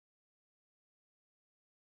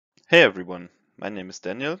Hey everyone, my name is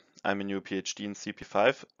Daniel. I'm a new PhD in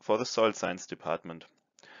CP5 for the Soil Science department.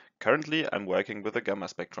 Currently, I'm working with a gamma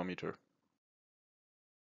spectrometer.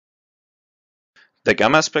 The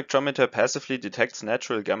gamma spectrometer passively detects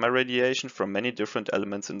natural gamma radiation from many different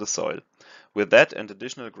elements in the soil. With that and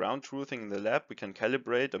additional ground truthing in the lab, we can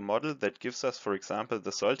calibrate a model that gives us, for example,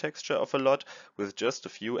 the soil texture of a lot with just a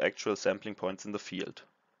few actual sampling points in the field.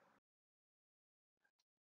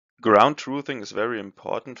 Ground truthing is very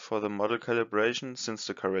important for the model calibration since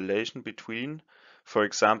the correlation between, for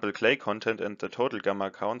example, clay content and the total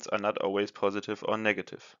gamma counts are not always positive or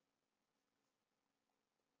negative.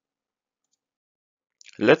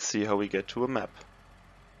 Let's see how we get to a map.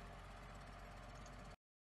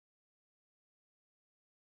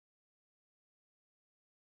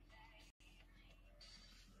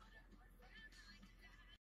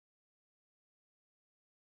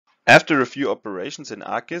 After a few operations in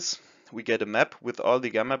ArcGIS, we get a map with all the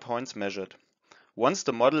gamma points measured. Once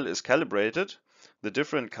the model is calibrated, the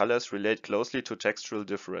different colors relate closely to textural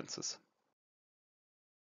differences.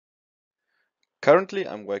 Currently,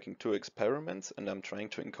 I'm working two experiments and I'm trying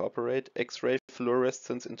to incorporate X-ray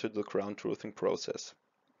fluorescence into the ground truthing process.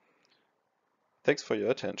 Thanks for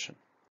your attention.